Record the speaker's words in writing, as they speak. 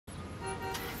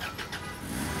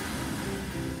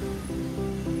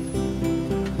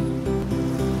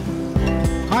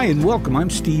Hi and welcome.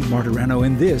 I'm Steve Martirano,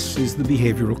 and this is the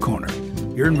Behavioral Corner.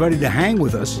 You're invited to hang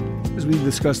with us as we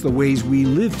discuss the ways we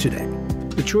live today,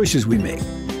 the choices we make,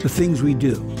 the things we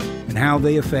do, and how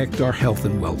they affect our health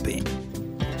and well-being.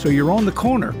 So you're on the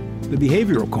corner, the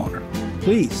Behavioral Corner.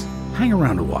 Please hang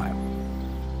around a while.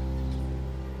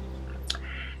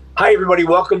 Hi, everybody.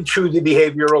 Welcome to the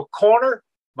Behavioral Corner.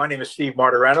 My name is Steve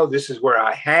Martirano. This is where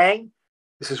I hang.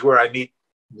 This is where I meet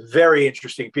very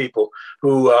interesting people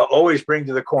who always bring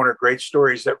to the corner great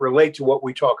stories that relate to what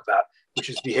we talk about, which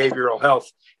is behavioral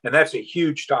health. And that's a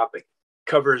huge topic.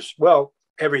 Covers, well,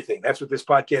 everything. That's what this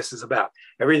podcast is about.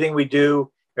 Everything we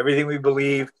do, everything we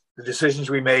believe, the decisions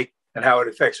we make, and how it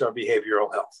affects our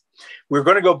behavioral health. We're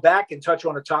going to go back and touch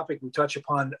on a topic we touch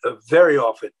upon very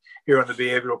often here on the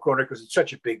Behavioral Corner because it's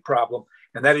such a big problem,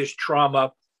 and that is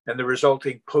trauma and the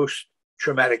resulting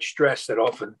post-traumatic stress that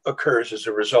often occurs as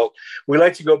a result. We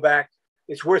like to go back.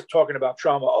 It's worth talking about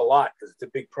trauma a lot because it's a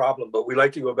big problem, but we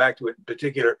like to go back to it in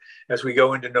particular as we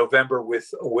go into November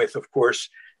with of course,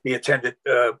 the attendant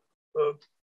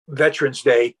Veterans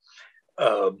Day.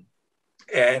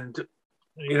 And,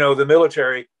 you know, the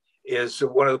military is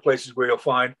one of the places where you'll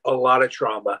find a lot of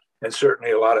trauma and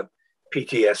certainly a lot of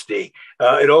PTSD.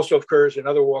 It also occurs in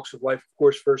other walks of life. Of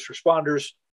course, first responders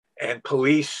and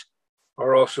police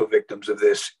are also victims of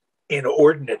this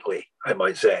inordinately, I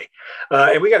might say.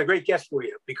 And we got a great guest for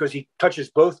you because he touches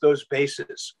both those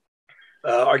bases.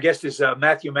 Our guest is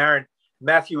Matthew Marin.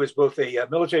 Matthew is both a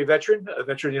military veteran, a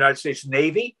veteran of the United States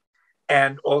Navy,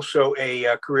 and also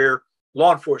a career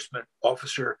law enforcement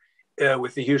officer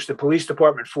with the Houston Police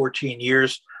Department, 14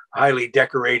 years, highly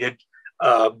decorated.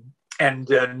 And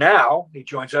now he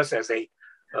joins us as a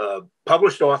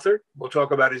published author. We'll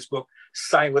talk about his book,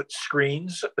 Silent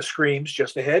Screams,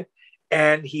 just ahead.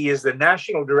 And he is the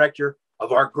national director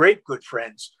of our great good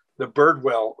friends, the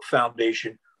Birdwell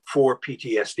Foundation for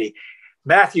PTSD.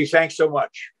 Matthew, thanks so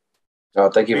much. Oh,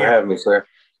 thank you for having me, sir.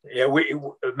 Yeah,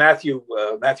 Matthew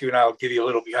and I will give you a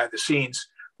little behind the scenes.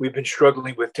 We've been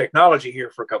struggling with technology here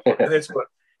for a couple of minutes, but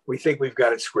we think we've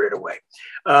got it squared away.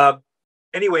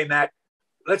 Anyway, Matt,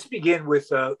 let's begin with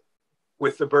the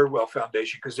Birdwell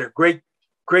Foundation because they're great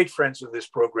friends of this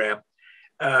program,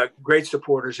 great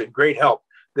supporters and great help.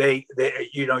 They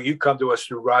you come to us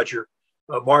through Roger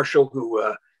Marshall,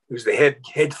 who's the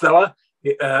head fella,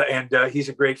 and he's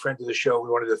a great friend of the show. We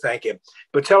wanted to thank him.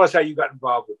 But tell us how you got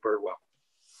involved with Birdwell.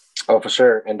 Oh, for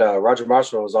sure. And Roger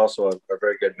Marshall was also a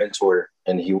very good mentor,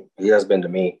 and he has been to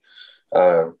me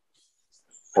for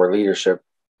leadership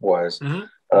wise.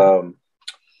 Mm-hmm.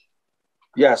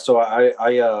 Yeah, so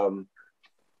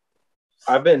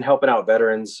I've been helping out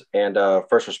veterans and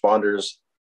first responders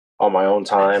on my own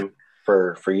time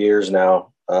for years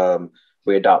now.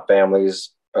 We adopt families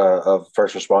of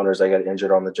first responders that get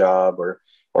injured on the job,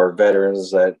 or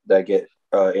veterans that get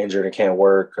injured and can't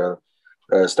work.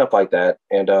 Stuff like that.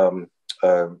 And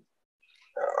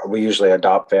we usually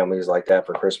adopt families like that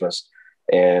for Christmas.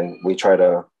 And we try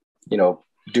to,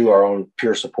 do our own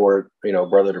peer support,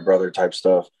 brother to brother type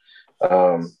stuff,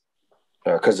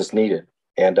 because it's needed.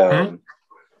 And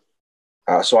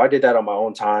so I did that on my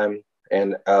own time.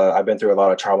 And I've been through a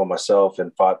lot of trauma myself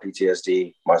and fought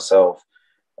PTSD myself.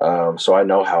 So I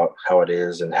know how it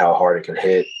is and how hard it can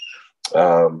hit.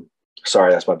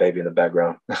 Sorry, that's my baby in the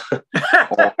background.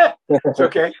 It's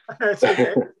okay. It's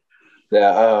okay.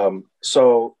 Yeah.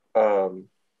 So one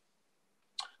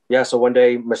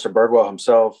day, Mr. Birdwell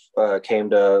himself came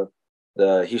to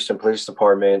the Houston Police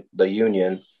Department, the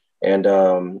union, and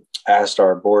asked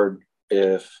our board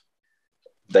if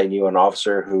they knew an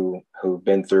officer who'd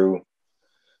been through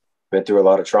a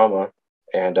lot of trauma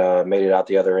and made it out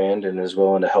the other end and is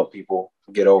willing to help people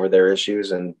get over their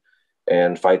issues and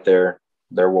fight their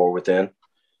war within.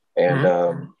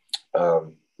 And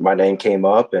my name came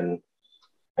up and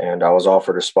I was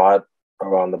offered a spot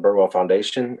on the Birdwell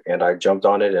Foundation, and I jumped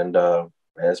on it, and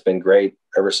it's been great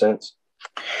ever since.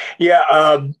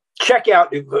 Yeah. Check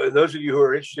out, those of you who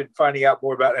are interested in finding out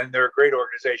more about it, and they're a great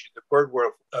organization, the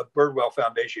Birdwell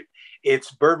Foundation.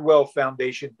 It's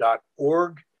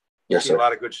birdwellfoundation.org. Yes, sir. A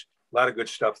lot of good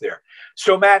stuff there.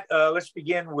 So, Matt, let's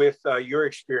begin with your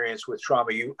experience with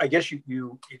trauma. I guess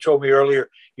you told me earlier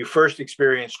you first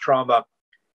experienced trauma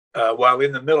while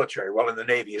in the military, while in the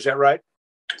Navy. Is that right?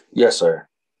 Yes, sir.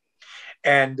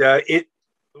 And it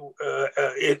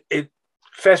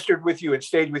festered with you and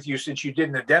stayed with you since you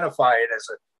didn't identify it as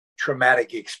a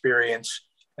traumatic experience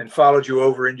and followed you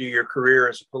over into your career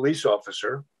as a police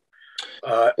officer.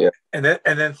 And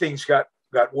then things got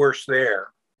worse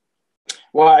there.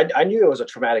 Well, I knew it was a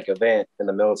traumatic event in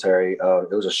the military.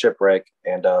 It was a shipwreck,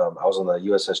 and I was on the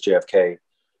USS JFK,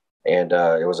 and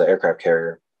it was an aircraft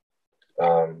carrier.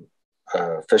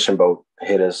 A fishing boat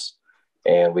hit us,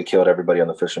 and we killed everybody on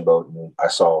the fishing boat. And I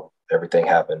saw everything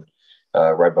happen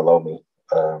right below me,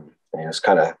 and it's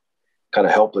kind of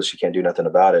helpless. You can't do nothing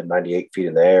about it. 98 feet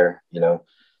in the air, you know.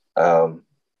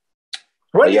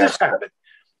 When did this happen?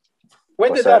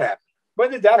 When did that happen?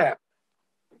 When did that happen?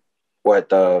 What,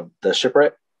 the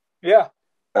shipwreck? Yeah.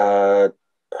 I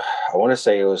want to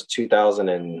say it was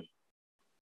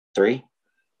 2003,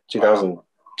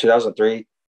 2003,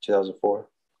 2004.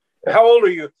 Yeah. How old are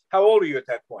you? How old are you at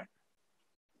that point?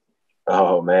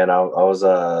 Oh man, I was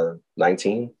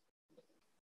 19.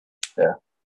 Yeah.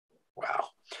 Wow.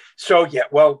 So yeah,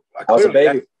 well, I was a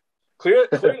baby.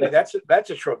 Clearly, that's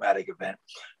a traumatic event.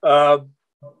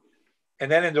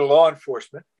 And then into law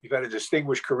enforcement, you've had a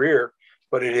distinguished career,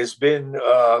 but it has been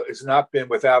it's not been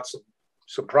without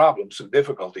some problems, some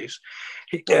difficulties.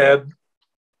 The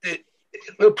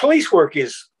police work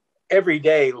is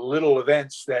everyday little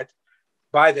events that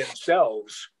by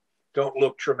themselves don't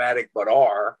look traumatic, but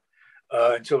are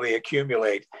until they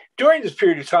accumulate. During this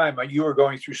period of time, you were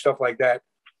going through stuff like that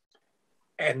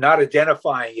and not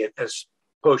identifying it as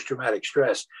post-traumatic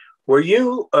stress. Were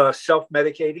you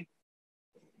self-medicating?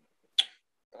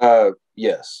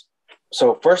 Yes.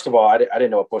 So first of all, I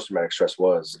didn't know what post-traumatic stress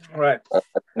was. Right. I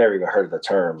never even heard of the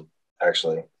term,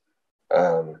 actually,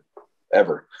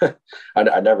 ever.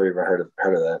 I never even heard of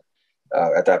that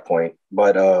at that point.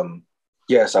 But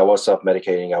yes, I was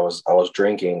self-medicating. I was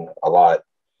drinking a lot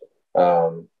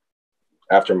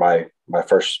after my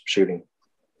first shooting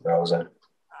that I was in.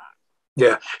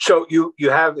 Yeah. So you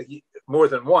have more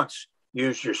than once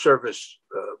used your service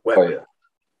weapon. Oh yeah.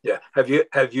 Yeah. Have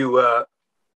you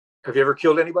ever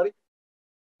killed anybody?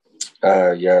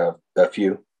 Yeah, a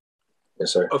few.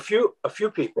 Yes, sir. A few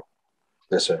people.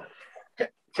 Yes, sir.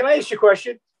 Can I ask you a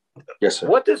question? Yes, sir.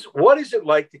 What is it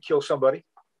like to kill somebody?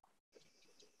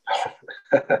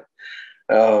 I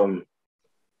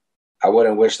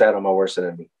wouldn't wish that on my worst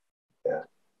enemy. Yeah.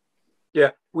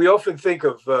 Yeah. We often think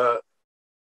of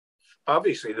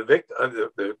obviously the victim,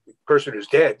 the person who's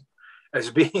dead, as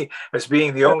being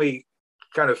the only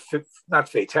kind of not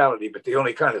fatality, but the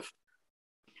only kind of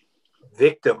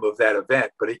victim of that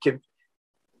event. But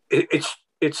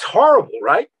it's horrible,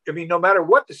 right? I mean, no matter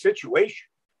what the situation,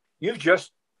 you've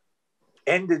just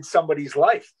ended somebody's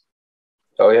life.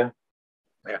 Oh yeah.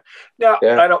 Yeah. Now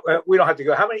yeah. We don't have to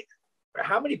go.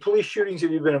 How many police shootings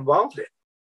have you been involved in?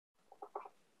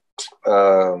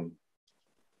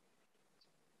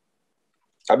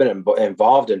 I've been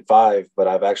involved in 5, but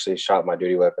I've actually shot my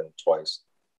duty weapon twice.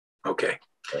 Okay.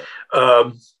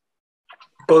 Yeah.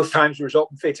 Both times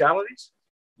result in fatalities?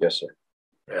 Yes, sir.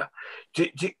 Yeah.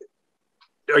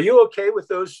 Are you okay with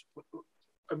those?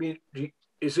 I mean,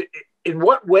 in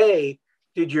what way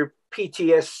did your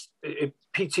PTSD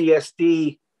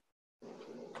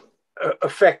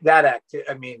affect that act?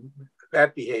 I mean,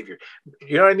 that behavior.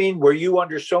 You know what I mean? Were you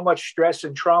under so much stress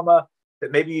and trauma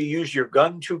that maybe you used your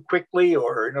gun too quickly,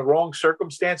 or in the wrong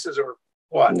circumstances, or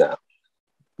what?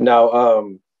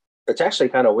 No. It's actually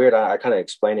kind of weird. I kind of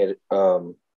explain it.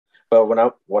 But when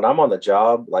I'm on the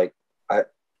job, like I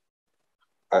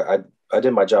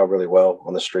did my job really well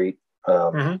on the street.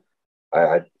 I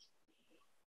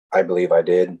believe I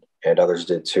did, and others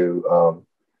did too.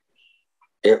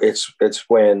 It's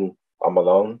when I'm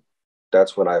alone,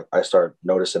 that's when I start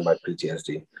noticing my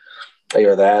PTSD.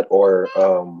 Either that, or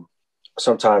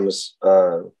sometimes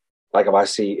like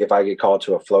if I get called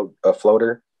to a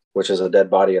floater, which is a dead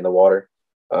body in the water.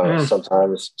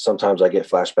 Sometimes I get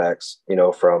flashbacks,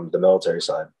 from the military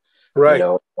side,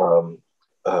 right?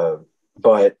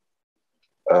 But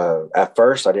at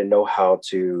first I didn't know how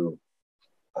to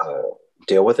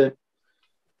deal with it,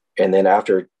 and then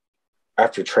after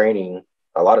training,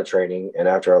 a lot of training, and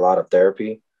after a lot of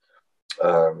therapy,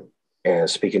 and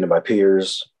speaking to my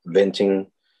peers, venting,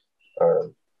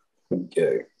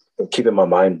 keeping my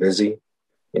mind busy,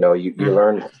 you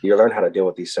learn how to deal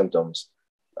with these symptoms.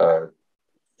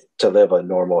 To live a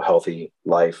normal, healthy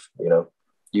life,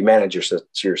 you manage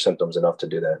your symptoms enough to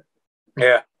do that.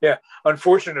 Yeah.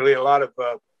 Unfortunately, a lot of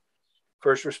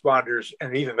first responders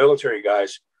and even military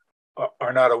guys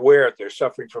are not aware that they're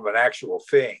suffering from an actual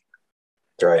thing.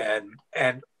 Right.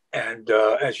 And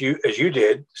as you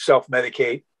did,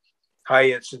 self-medicate,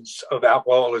 high incidence of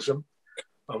alcoholism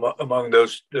among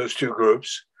those two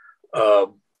groups.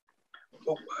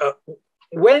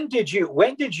 When did you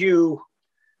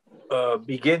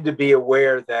begin to be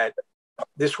aware that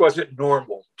this wasn't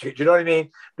normal? Do you know what I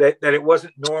mean? That it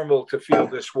wasn't normal to feel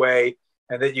this way,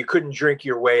 and that you couldn't drink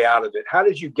your way out of it. How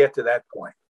did you get to that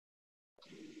point?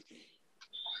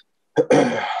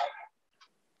 I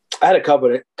had a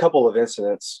couple of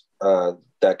incidents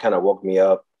that kind of woke me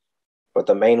up. But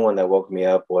the main one that woke me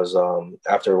up was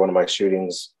after one of my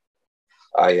shootings.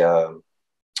 I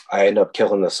ended up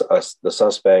killing the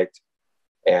suspect,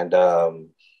 and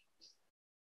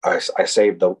I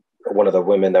saved one of the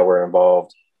women that were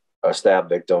involved, a stab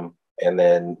victim, and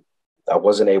then I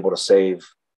wasn't able to save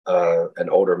an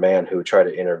older man who tried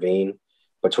to intervene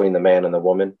between the man and the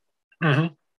woman.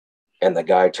 Mm-hmm. And the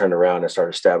guy turned around and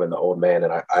started stabbing the old man,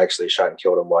 and I actually shot and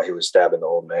killed him while he was stabbing the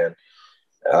old man,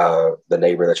 the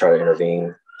neighbor that tried to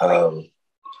intervene.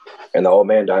 And the old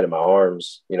man died in my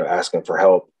arms, asking for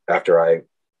help. After I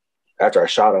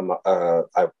shot him,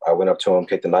 I went up to him,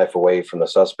 kicked the knife away from the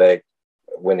suspect,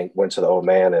 went to the old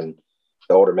man and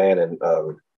the older man, and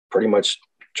pretty much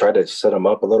tried to set him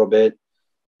up a little bit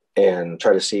and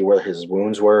try to see where his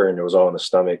wounds were, and it was all in the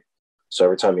stomach. So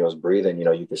every time he was breathing,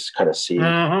 you could kind of see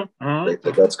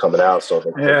the guts coming out. So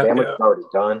the damage was already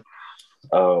done.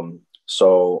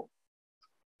 So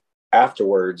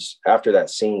afterwards, after that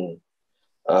scene,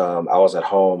 I was at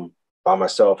home by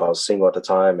myself. I was single at the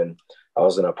time, and I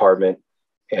was in an apartment,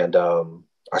 and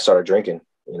I started drinking,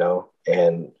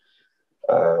 and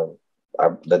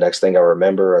the next thing I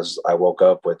remember is I woke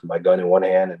up with my gun in one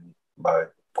hand and my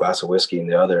glass of whiskey in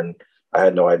the other, and I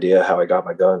had no idea how I got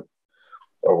my gun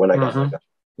or when I got my gun,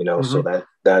 so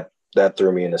that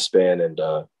threw me in a spin, and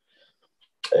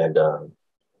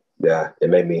it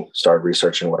made me start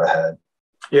researching what I had.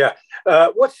 Yeah.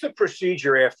 What's the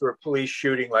procedure after a police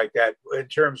shooting like that in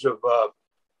terms of,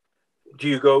 do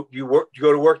you go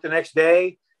to work the next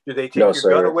day? Do they take your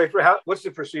gun away what's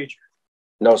the procedure?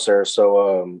 No, sir.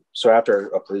 So after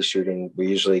a police shooting, we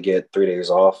usually get 3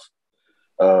 days off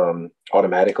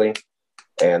automatically.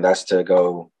 And that's to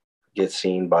go get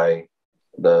seen by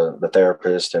the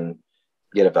therapist and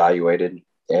get evaluated.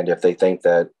 And if they think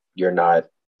that you're not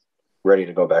ready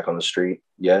to go back on the street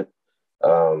yet,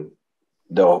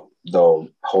 they'll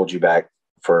hold you back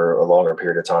for a longer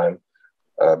period of time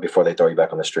before they throw you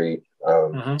back on the street.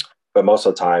 But most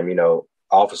of the time,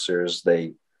 officers,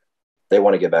 they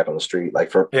want to get back on the street.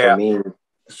 Like for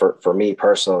me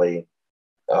personally,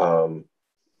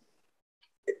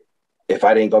 if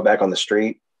I didn't go back on the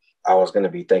street, I was going to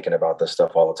be thinking about this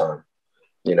stuff all the time,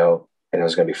 and it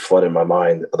was going to be flooding my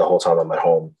mind the whole time I'm at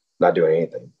home, not doing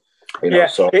anything,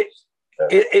 So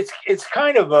it's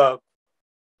kind of a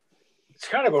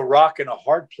rock and a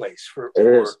hard place for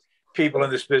people in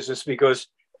this business, because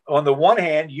on the one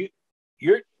hand,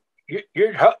 you're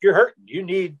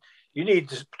hurting. You need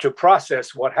to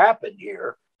process what happened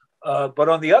here, but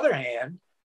on the other hand,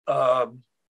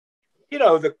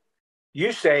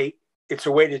 you say it's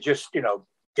a way to just get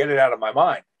it out of my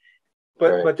mind,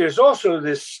 but there's also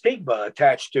this stigma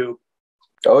attached to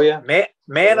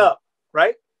man up,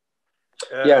 right?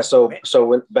 So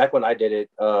when I did it,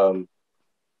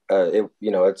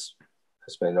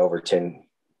 it's been over 10,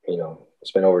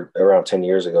 it's been over around 10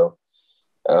 years ago.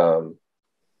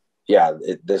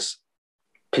 This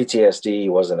PTSD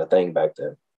wasn't a thing back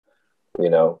then.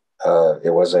 It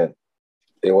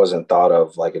wasn't thought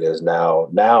of like it is now.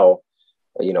 Now,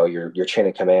 your chain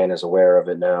of command is aware of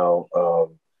it now.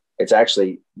 It's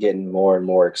actually getting more and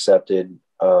more accepted.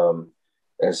 But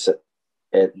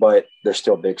there's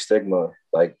still big stigma.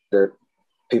 Like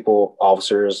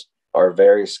officers are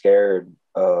very scared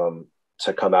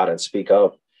to come out and speak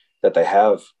up that they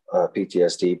have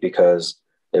PTSD, because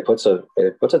it puts a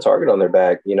target on their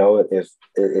back. If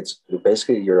it's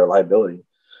basically your liability.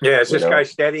 Yeah, is this guy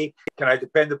steady? Can I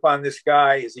depend upon this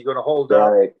guy? Is he going to hold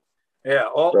up? Yeah,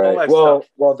 all that stuff.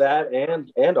 Well, that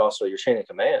and also your chain of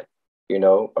command.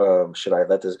 Should I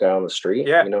let this guy on the street?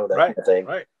 Yeah, that kind of thing.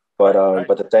 Right. But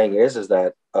the thing is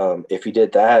that if you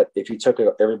did that, if you took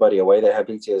everybody away that had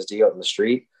PTSD out in the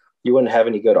street, you wouldn't have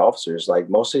any good officers. Like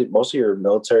most of your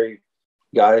military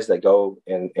guys that go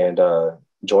and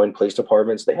join police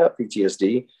departments, they have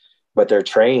PTSD, but they're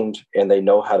trained and they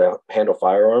know how to handle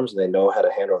firearms and they know how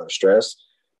to handle their stress.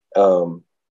 And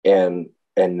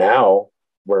now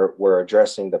we're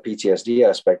addressing the PTSD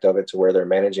aspect of it to where they're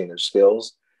managing their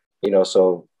skills.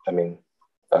 So I mean,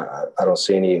 I don't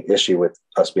see any issue with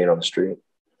us being on the street.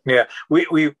 Yeah,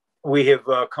 we have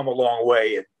come a long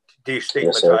way in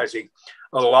destigmatizing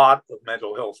a lot of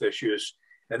mental health issues,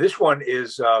 and this one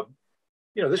is,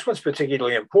 this one's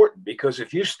particularly important, because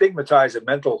if you stigmatize a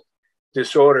mental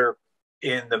disorder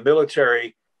in the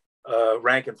military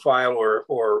rank and file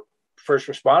or first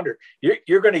responder,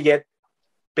 you're going to get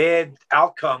bad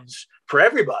outcomes for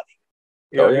everybody.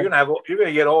 You're going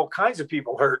to get all kinds of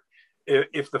people hurt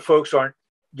if the folks aren't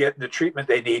getting the treatment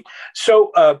they need.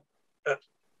 So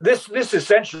this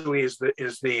essentially is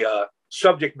the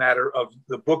subject matter of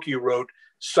the book you wrote,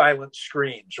 Silent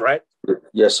Screams, right?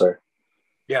 Yes, sir.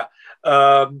 Yeah.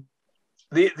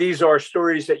 These are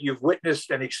stories that you've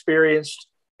witnessed and experienced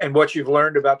and what you've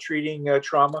learned about treating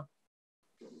trauma?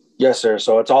 Yes, sir.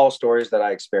 So it's all stories that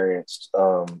I experienced.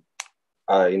 I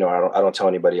don't tell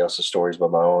anybody else's stories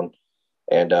but my own,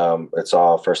 and it's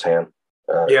all firsthand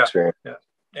Yeah. experience. Yeah.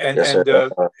 And, Yes, sir.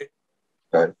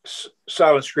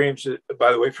 Silent Screams,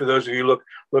 by the way, for those of you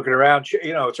looking around,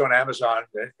 it's on Amazon.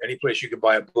 Any place you can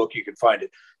buy a book, you can find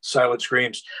it. Silent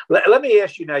Screams. Let me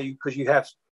ask you now, because you have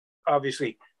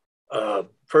obviously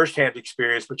firsthand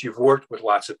experience, but you've worked with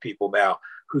lots of people now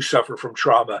who suffer from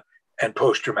trauma and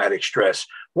post-traumatic stress.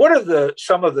 What are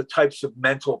some of the types of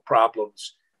mental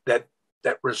problems that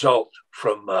result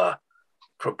from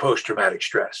post-traumatic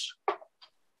stress?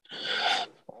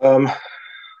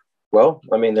 Well,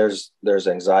 I mean, there's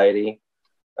anxiety,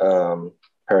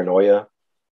 paranoia.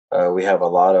 We have a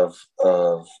lot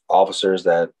of officers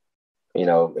that,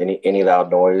 any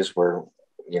loud noise, we're,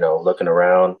 looking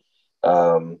around.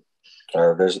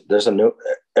 There's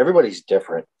everybody's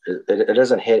different. It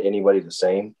doesn't hit anybody the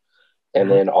same.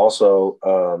 And then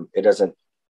also, it doesn't,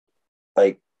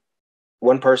 like,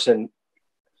 one person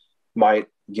might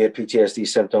get PTSD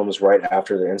symptoms right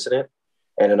after the incident,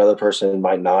 and another person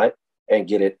might not, and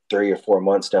get it 3 or 4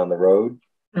 months down the road,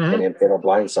 and it'll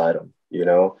blindside them,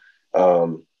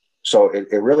 So it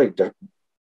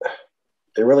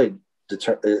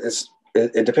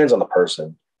depends on the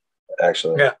person,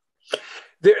 actually. Yeah.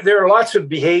 There are lots of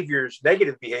behaviors,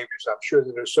 negative behaviors, I'm sure,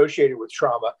 that are associated with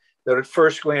trauma that at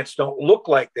first glance don't look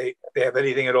like they have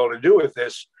anything at all to do with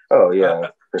this. Oh yeah,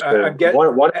 for sure.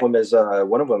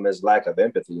 One of them is lack of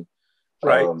empathy.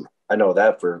 Right. I know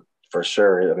that for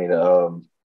sure. I mean,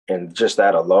 and just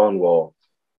that alone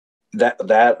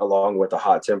that along with a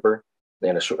hot temper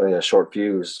and a short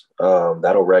fuse,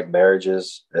 that'll wreck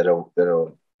marriages. It'll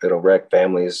wreck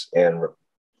families and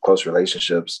close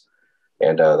relationships,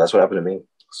 and that's what happened to me.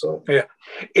 So yeah,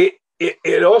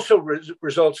 it also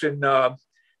results in not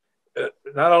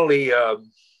only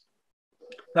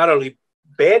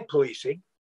bad policing,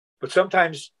 but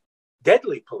sometimes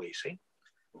deadly policing.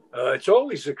 It's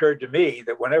always occurred to me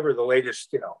that whenever the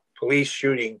latest, police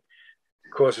shooting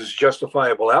causes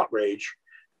justifiable outrage,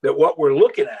 that what we're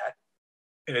looking at,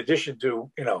 in addition to,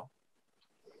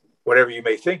 whatever you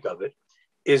may think of it,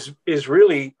 is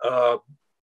really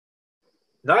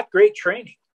not great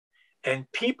training,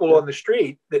 and people on the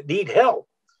street that need help,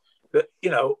 that,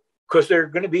 because they're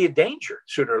going to be a danger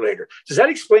sooner or later. Does that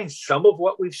explain some of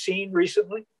what we've seen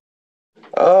recently?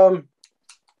 I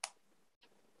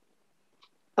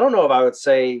don't know if I would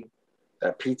say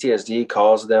that PTSD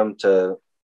caused them to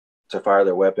fire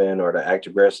their weapon or to act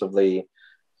aggressively.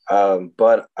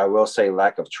 But I will say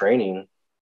lack of training,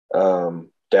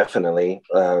 definitely.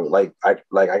 Like I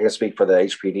can speak for the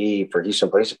HPD, for Houston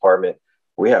Police Department.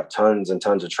 We have tons and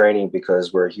tons of training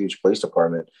because we're a huge police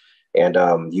department, and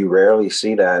you rarely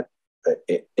see that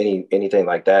anything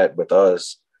like that with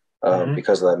us,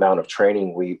 because of the amount of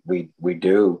training we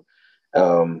do.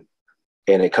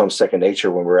 And it comes second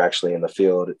nature when we're actually in the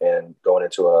field and going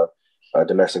into a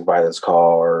domestic violence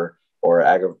call or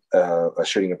a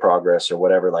shooting in progress or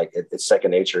whatever. Like it's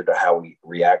second nature to how we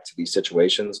react to these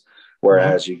situations.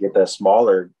 Whereas you get the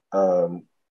smaller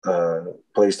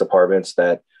police departments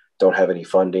that don't have any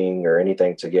funding or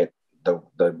anything to get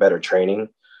the better training.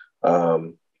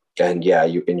 And yeah,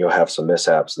 you'll have some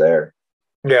mishaps there.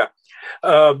 Yeah.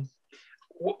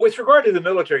 With regard to the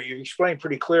military, you explained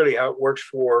pretty clearly how it works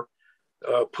for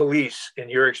police in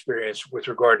your experience with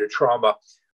regard to trauma.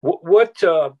 What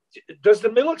does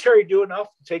the military do enough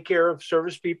to take care of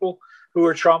service people who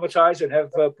are traumatized and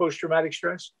have post-traumatic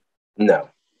stress? No,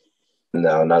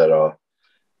 not at all.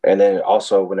 And then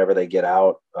also, whenever they get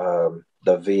out,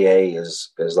 the VA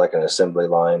is like an assembly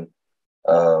line.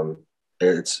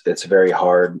 It's very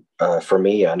hard for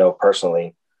me. I know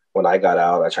personally, when I got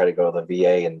out, I tried to go to the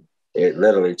VA, and it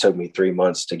literally took me 3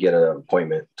 months to get an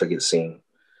appointment to get seen.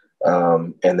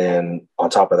 And then on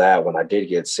top of that, when I did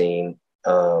get seen,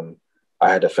 I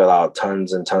had to fill out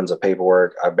tons and tons of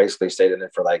paperwork. I basically stayed in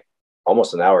it for like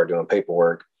almost an hour doing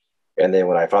paperwork. And then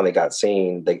when I finally got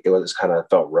seen, it was kind of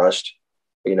felt rushed,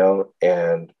 and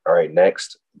all right,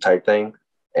 next type thing.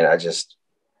 And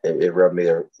it rubbed me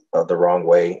the wrong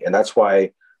way. And that's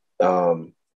why,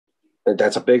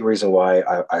 that's a big reason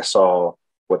why I saw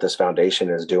what this foundation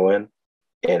is doing.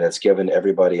 And it's given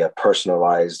everybody a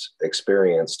personalized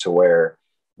experience to where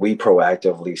we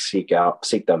proactively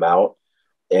seek them out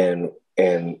and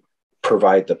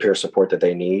provide the peer support that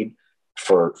they need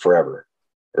for forever.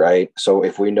 Right. So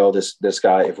if we know this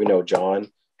guy, if we know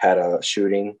John had a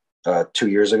shooting 2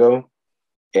 years ago,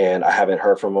 and I haven't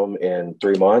heard from him in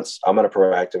 3 months. I'm going to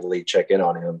proactively check in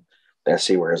on him and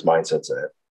see where his mindset's at.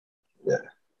 Yeah.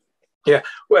 Yeah.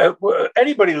 Well,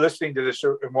 anybody listening to this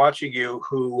and watching you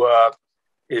who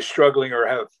is struggling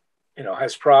or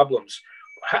has problems,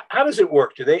 how does it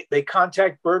work? Do they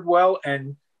contact Birdwell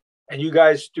and you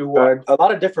guys do what? A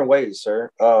lot of different ways, sir.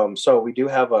 So we do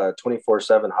have a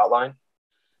 24/7 hotline,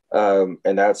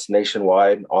 and that's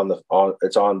nationwide.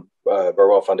 It's on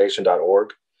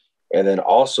birdwellfoundation.org. And then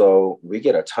also we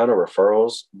get a ton of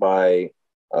referrals by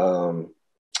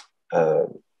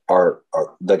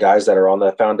the guys that are on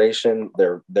the foundation.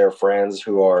 They're friends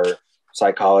who are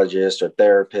psychologists or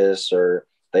therapists, or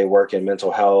they work in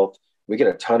mental health. We get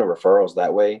a ton of referrals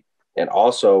that way. And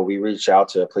also we reach out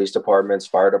to police departments,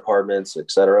 fire departments,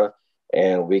 et cetera,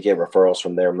 and we get referrals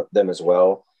from them as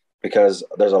well, because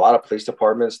there's a lot of police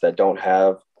departments that don't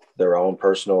have their own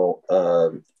personal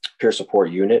peer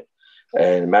support unit.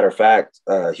 And matter of fact,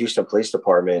 Houston Police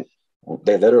Department,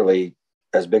 they literally,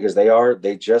 as big as they are,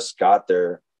 they just got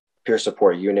their peer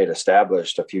support unit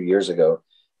established a few years ago,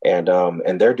 and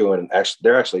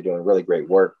they're actually doing really great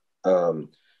work. And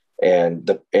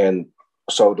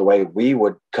so the way we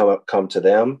would come to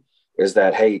them is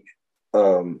that, hey,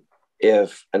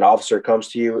 if an officer comes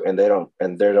to you and they don't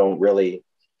really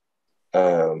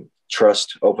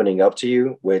trust opening up to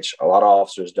you, which a lot of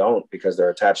officers don't because they're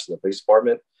attached to the police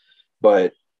department,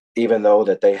 but even though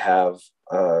that they have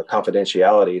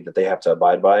confidentiality that they have to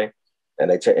abide by, and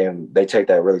they take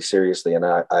that really seriously, and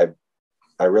I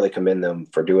really commend them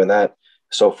for doing that.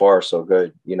 So far, so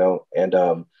good,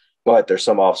 And but there's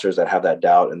some officers that have that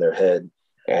doubt in their head,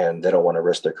 and they don't want to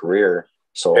risk their career.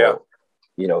 So,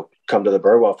 come to the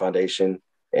Birdwell Foundation,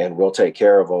 and we'll take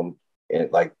care of them,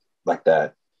 and like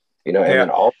that, And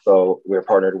then also we're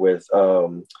partnered with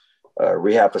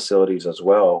rehab facilities as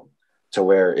well, to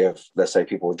where if, let's say,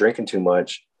 people are drinking too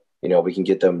much, we can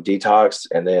get them detoxed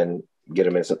and then get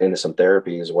them into some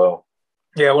therapy as well.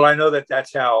 Yeah, well, I know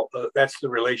that's the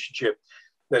relationship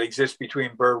that exists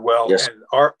between Birdwell and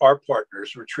our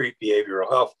partners, Retreat Behavioral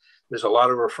Health. There's a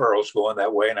lot of referrals going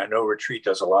that way, and I know Retreat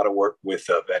does a lot of work with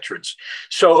veterans.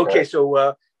 So, okay,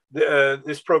 so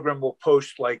this program will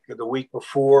post like the week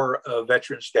before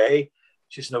Veterans Day,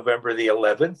 which is November the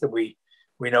 11th, and we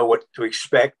know what to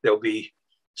expect. There'll be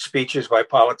speeches by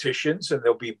politicians, and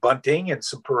there'll be bunting and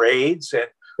some parades, and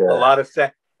a lot of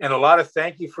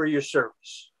thank you for your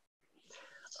service.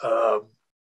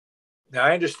 Now,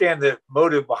 I understand the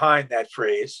motive behind that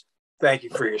phrase, thank you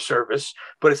for your service,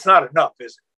 but it's not enough,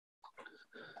 is it?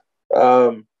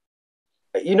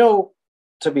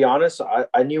 To be honest,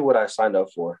 I knew what I signed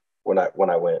up for when I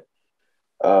went.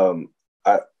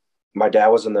 My dad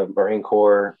was in the Marine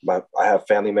Corps. I have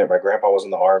family members. My grandpa was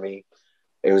in the Army.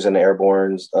 It was in the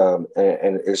Airbornes.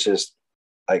 And it's just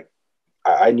like,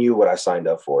 I knew what I signed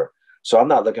up for. So I'm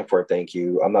not looking for a thank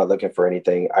you. I'm not looking for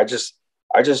anything. I just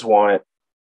want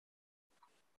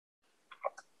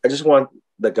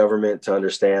the government to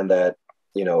understand that,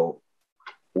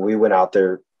 we went out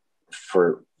there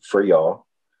for y'all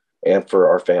and for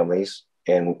our families.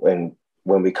 And when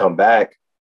we come back,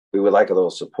 we would like a little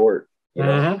support, we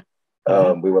would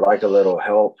like a little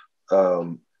help.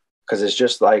 Cause it's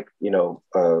just like,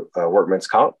 workman's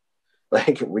comp.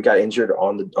 Like, we got injured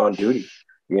on duty,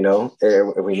 and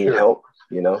we need help,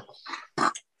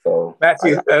 So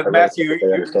Matthew,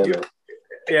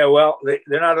 yeah, well,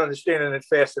 they're not understanding it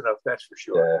fast enough. That's for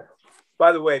sure. Yeah.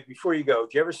 By the way, before you go, do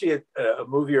you ever see a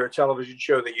movie or a television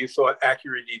show that you thought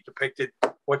accurately depicted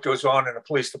what goes on in a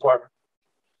police department?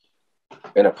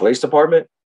 In a police department?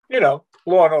 Law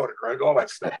and Order, right? All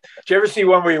that stuff. Did you ever see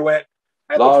one where you went,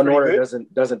 Law and Order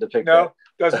doesn't depict that. No,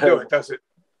 doesn't do it, does it?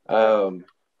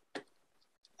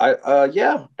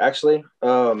 Yeah, actually.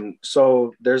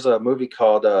 So there's a movie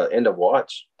called End of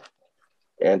Watch,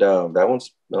 and that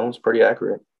one's pretty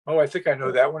accurate. Oh, I think I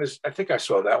know that one. I think I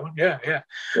saw that one. Yeah.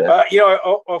 I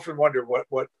often wonder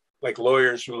what like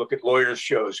lawyers who look at lawyers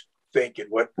shows think, and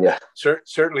what. Yeah.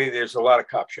 Certainly, there's a lot of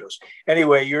cop shows.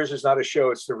 Anyway, yours is not a show;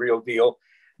 it's the real deal.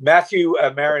 Matthew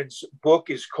Marin's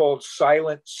book is called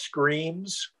Silent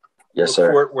Screams. Yes,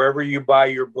 sir. For it wherever you buy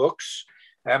your books.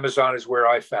 Amazon is where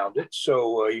I found it,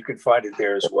 so you can find it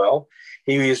there as well.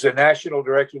 He is the National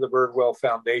Director of the Birdwell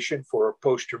Foundation for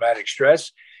Post-Traumatic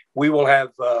Stress. We will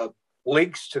have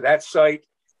links to that site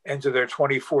and to their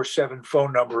 24/7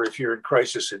 phone number if you're in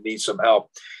crisis and need some help.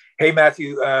 Hey,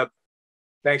 Matthew,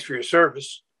 thanks for your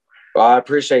service. Well, I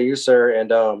appreciate you, sir,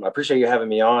 and I appreciate you having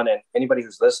me on. And anybody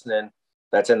who's listening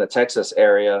that's in the Texas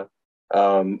area,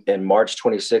 in March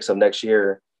 26th of next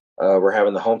year, we're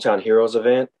having the Hometown Heroes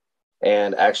event.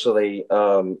 And actually,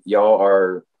 y'all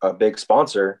are a big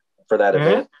sponsor for that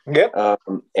event. Yep.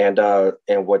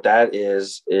 And what that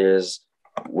is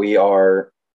we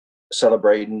are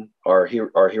celebrating our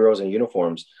heroes in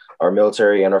uniforms, our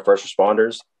military and our first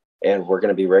responders, and we're going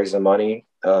to be raising money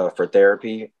for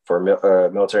therapy for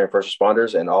military and first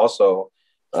responders, and also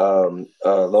a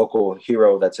local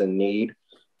hero that's in need.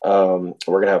 We're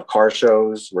going to have car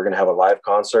shows. We're going to have a live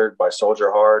concert by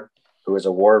Soldier Hard, who is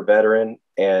a war veteran,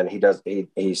 and he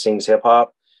sings hip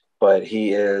hop, but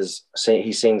he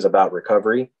sings about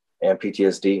recovery and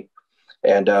PTSD.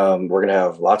 And we're going to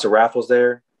have lots of raffles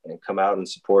there, and come out and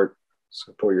support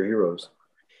your heroes.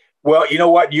 Well, you know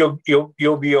what? You'll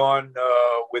be on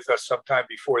with us sometime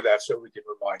before that, so we can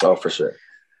remind you. Oh, for sure.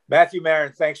 Matthew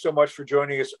Marin, thanks so much for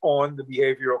joining us on the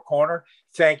Behavioral Corner.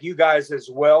 Thank you guys as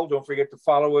well. Don't forget to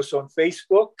follow us on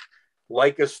Facebook.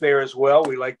 Like us there as well.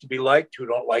 We like to be liked. Who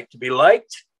don't like to be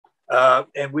liked?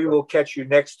 And we will catch you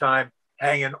next time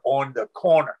hanging on the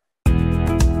corner.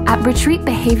 At Retreat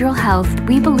Behavioral Health,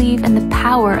 we believe in the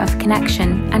power of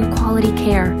connection and quality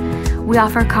care. We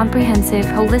offer comprehensive,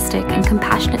 holistic, and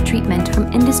compassionate treatment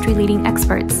from industry-leading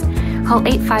experts. Call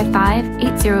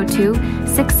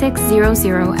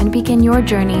 855-802-6600 and begin your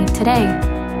journey today.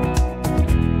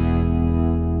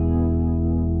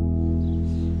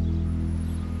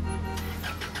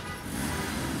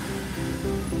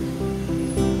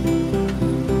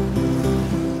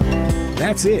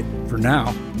 That's it for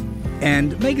now.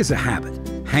 And make us a habit,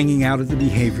 hanging out at the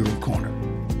Behavioral Corner.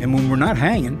 And when we're not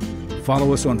hanging,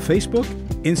 follow us on Facebook,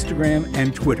 Instagram,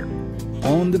 and Twitter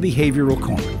on the Behavioral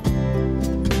Corner.